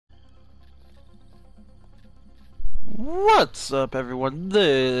What's up, everyone?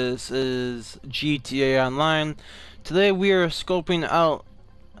 This is GTA Online. Today we are scoping out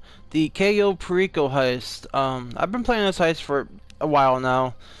the cayo perico heist. I've been playing this heist for a while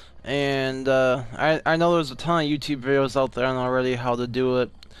now, and I know there's a ton of YouTube videos out there on already how to do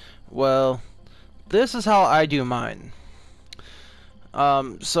it. Well, this is how I do mine.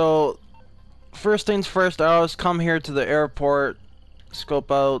 So first things first, I always come here to the airport, scope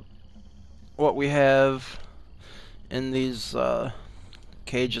out what we have in these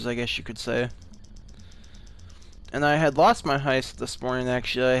cages, I guess you could say. And I had lost my heist this morning,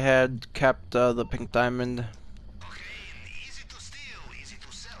 actually. I had kept the pink diamond.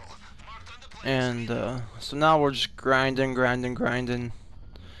 And so now we're just grinding.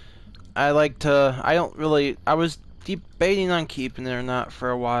 I was debating on keeping it or not for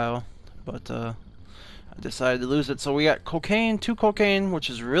a while, but I decided to lose it. So we got cocaine, 2 cocaine, which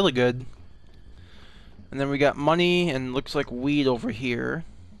is really good. And then we got money and looks like weed over here.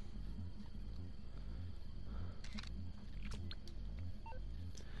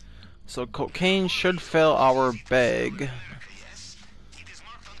 So cocaine should fill our bag.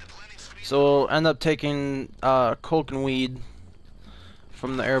 So we'll end up taking coke and weed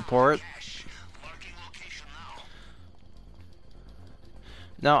from the airport.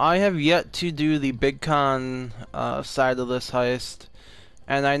 Now I have yet to do the big con side of this heist,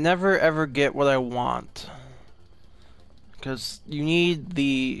 and I never ever get what I want. Because you need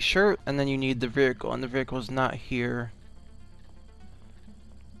the shirt and then you need the vehicle, and the vehicle is not here.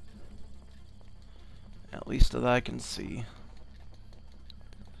 At least that I can see.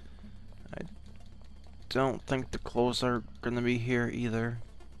 I don't think the clothes are gonna be here either.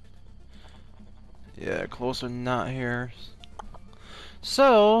 Yeah, clothes are not here.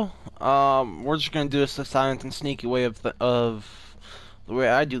 So, we're just gonna do this the silent and sneaky way of the way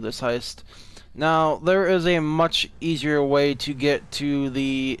I do this heist. Now, there is a much easier way to get to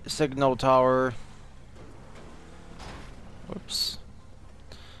the signal tower. Whoops.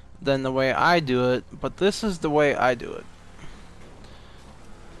 Than the way I do it, but this is the way I do it.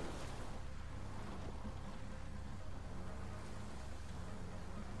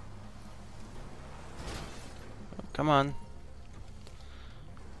 Oh, come on.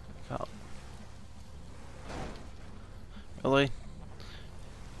 Fell. Really?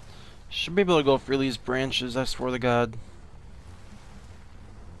 Should be able to go through these branches, I swear to God.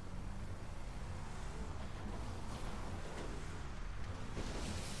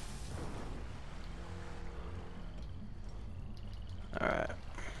 Alright.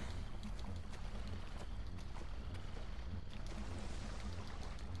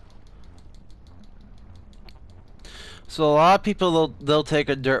 So a lot of people, they'll take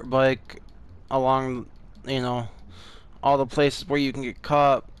a dirt bike along, you know, all the places where you can get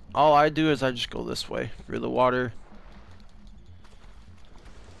caught. All I do is I just go this way through the water.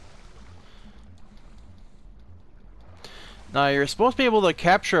 Now you're supposed to be able to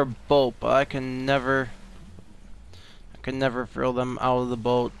capture a boat, but I can never throw them out of the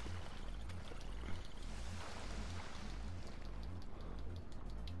boat.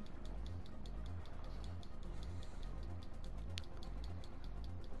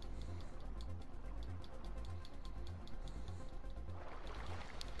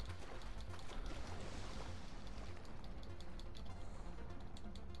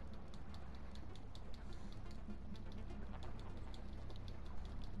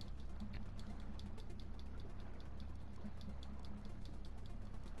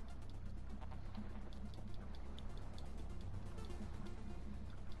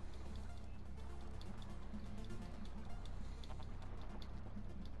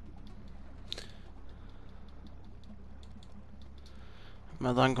 My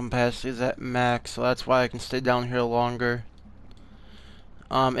lung capacity is at max, so that's why I can stay down here longer.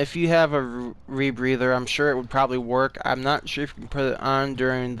 If you have a rebreather, I'm sure it would probably work. I'm not sure if you can put it on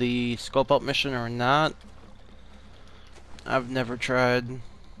during the scope out mission or not. I've never tried.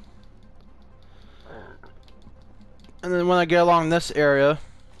 And then when I get along this area,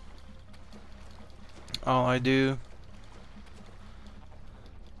 all I do,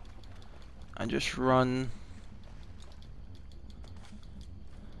 I just run.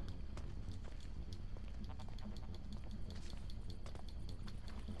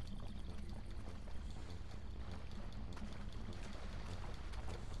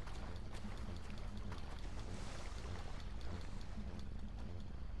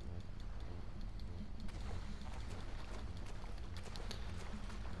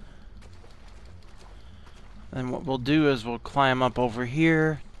 And what we'll do is we'll climb up over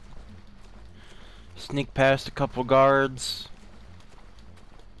here, sneak past a couple guards,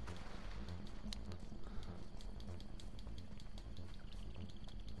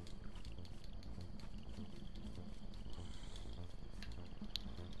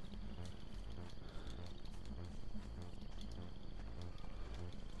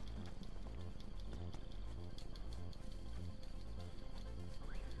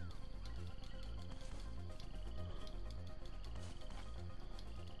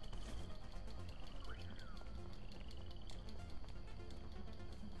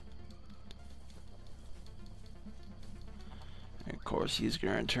 course, he's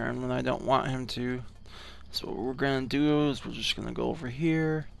gonna return when I don't want him to. So what we're gonna do is we're just gonna go over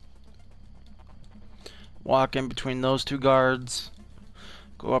here, walk in between those two guards,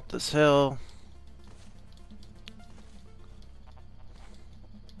 go up this hill.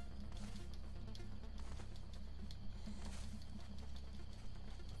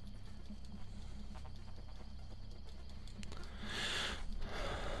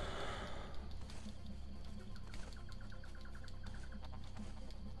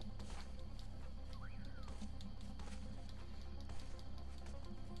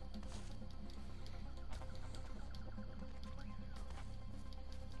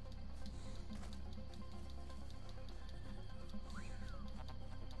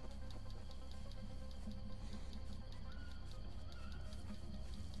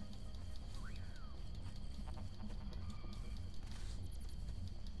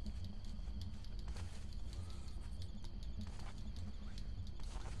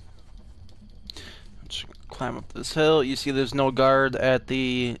 Climb up this hill. You see there's no guard at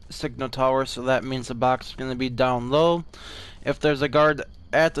the signal tower, so that means the box is going to be down low. If there's a guard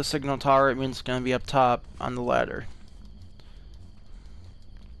at the signal tower, it means it's going to be up top on the ladder.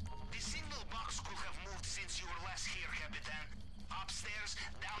 The signal box could have moved since you were last here, Capitan. Upstairs,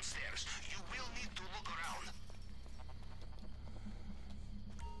 downstairs. You will need to look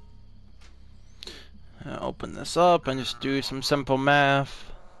around. Open this up and just do some simple math.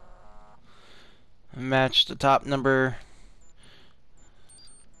 Match the top number.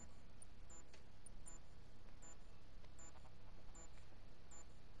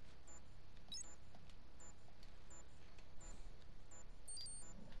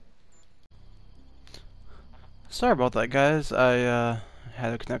 Sorry about that, guys. I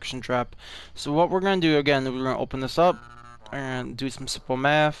had a connection drop. So what we're gonna do again, we're gonna open this up and do some simple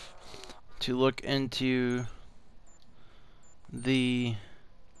math to look into the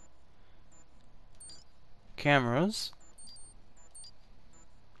cameras.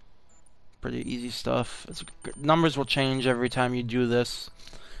 Pretty easy stuff. Numbers will change every time you do this.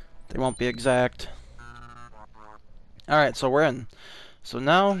 They won't be exact. Alright, so we're in. So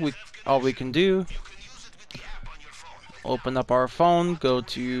now all we can do, open up our phone, go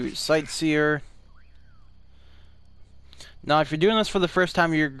to Sightseer. Now if you're doing this for the first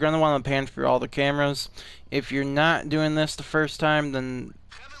time, you're going to want to pan through all the cameras. If you're not doing this the first time, then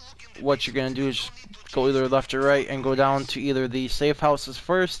what you're going to do is just go either left or right and go down to either the safe houses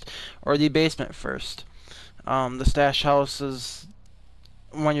first or the basement first. The stash houses,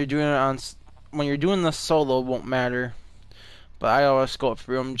 when you're doing this solo, won't matter, but I always go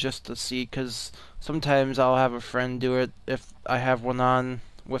through them just to see, because sometimes I'll have a friend do it if I have one on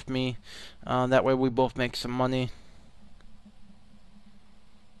with me. That way we both make some money.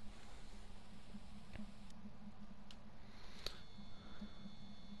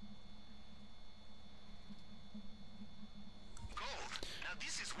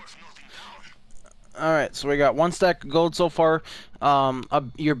 Alright, so we got 1 stack of gold so far.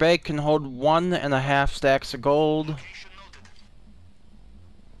 Your bag can hold 1.5 stacks of gold.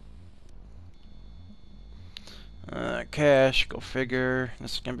 Cash, go figure.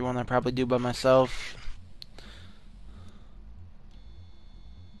 This is gonna be one I probably do by myself.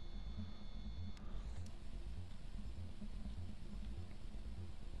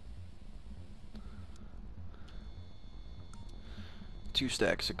 Two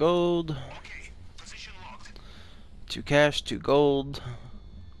stacks of gold. 2 cash, 2 gold.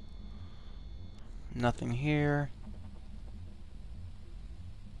 Nothing here.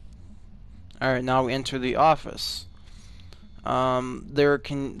 Alright, now we enter the office. There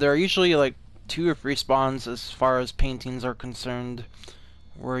are usually like 2 or 3 spawns as far as paintings are concerned,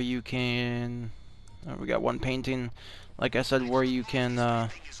 where you can. We got 1 painting, like I said, where you can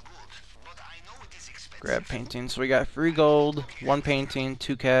grab paintings. So we got 3 gold, 1 painting,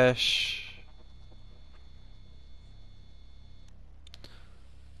 2 cash.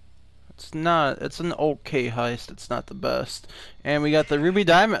 It's an okay heist. It's not the best. And we got the ruby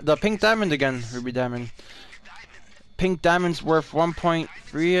diamond, the pink diamond again. Ruby diamond. Pink diamond's worth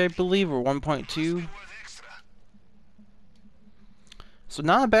 1.3, I believe, or 1.2. So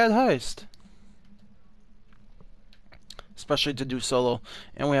not a bad heist, especially to do solo.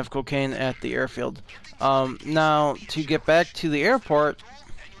 And we have cocaine at the airfield. Now to get back to the airport,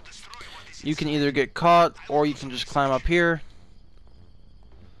 you can either get caught or you can just climb up here.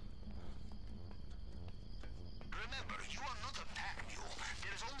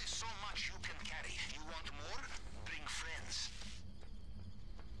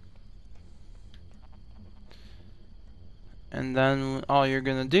 And then all you're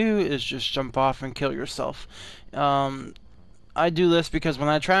gonna do is just jump off and kill yourself. I do this because when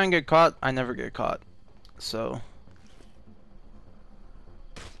I try and get caught, I never get caught. So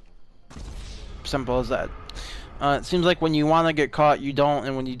simple as that. It seems like when you want to get caught, you don't,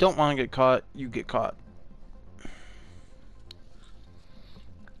 and when you don't want to get caught, you get caught.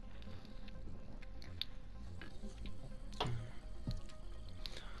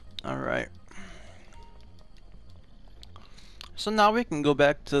 Alright. So now we can go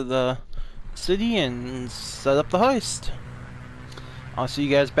back to the city and set up the heist. I'll see you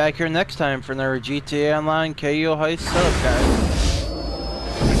guys back here next time for another GTA Online KO heist setup, guys.